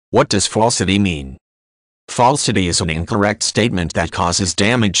What does falsity mean? Falsity is an incorrect statement that causes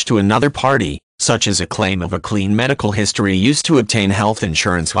damage to another party, such as a claim of a clean medical history used to obtain health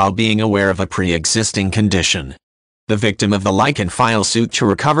insurance while being aware of a pre-existing condition. The victim of the like can file suit to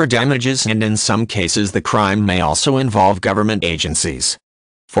recover damages, and in some cases the crime may also involve government agencies.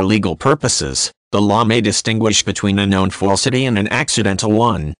 For legal purposes, the law may distinguish between a known falsity and an accidental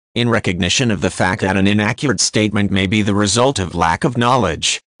one, in recognition of the fact that an inaccurate statement may be the result of lack of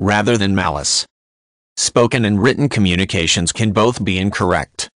knowledge, rather than malice. Spoken and written communications can both be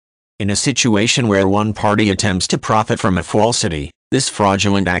incorrect. In a situation where one party attempts to profit from a falsity, this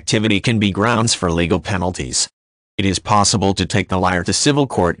fraudulent activity can be grounds for legal penalties. It is possible to take the liar to civil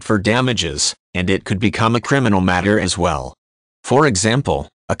court for damages, and it could become a criminal matter as well. For example,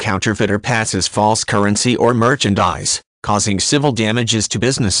 a counterfeiter passes false currency or merchandise, causing civil damages to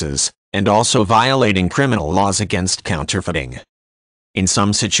businesses, and also violating criminal laws against counterfeiting. In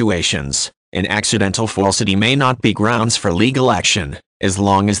some situations, an accidental falsity may not be grounds for legal action, as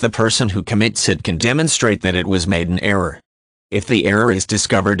long as the person who commits it can demonstrate that it was made in error. If the error is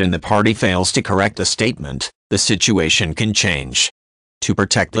discovered and the party fails to correct the statement, the situation can change. To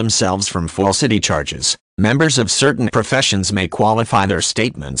protect themselves from falsity charges, members of certain professions may qualify their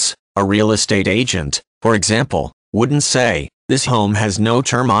statements. A real estate agent, for example, wouldn't say, "This home has no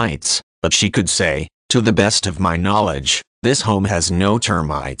termites," but she could say, "To the best of my knowledge, this home has no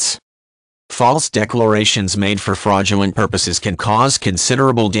termites." False declarations made for fraudulent purposes can cause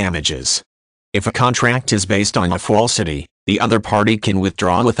considerable damages. If a contract is based on a falsity, the other party can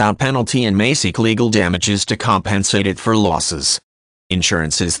withdraw without penalty and may seek legal damages to compensate it for losses.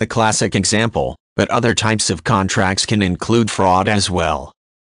 Insurance is the classic example, but other types of contracts can include fraud as well.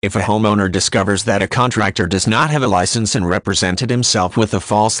 If a homeowner discovers that a contractor does not have a license and represented himself with a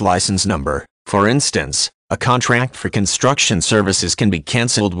false license number, for instance, a contract for construction services can be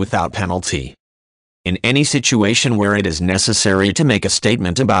cancelled without penalty. In any situation where it is necessary to make a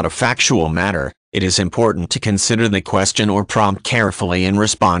statement about a factual matter, it is important to consider the question or prompt carefully and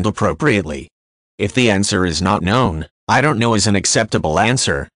respond appropriately. If the answer is not known, "I don't know" is an acceptable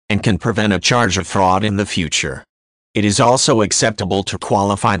answer, and can prevent a charge of fraud in the future. It is also acceptable to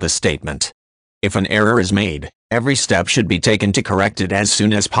qualify the statement. If an error is made, every step should be taken to correct it as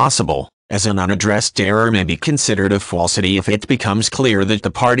soon as possible, as an unaddressed error may be considered a falsity if it becomes clear that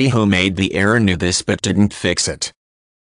the party who made the error knew this but didn't fix it.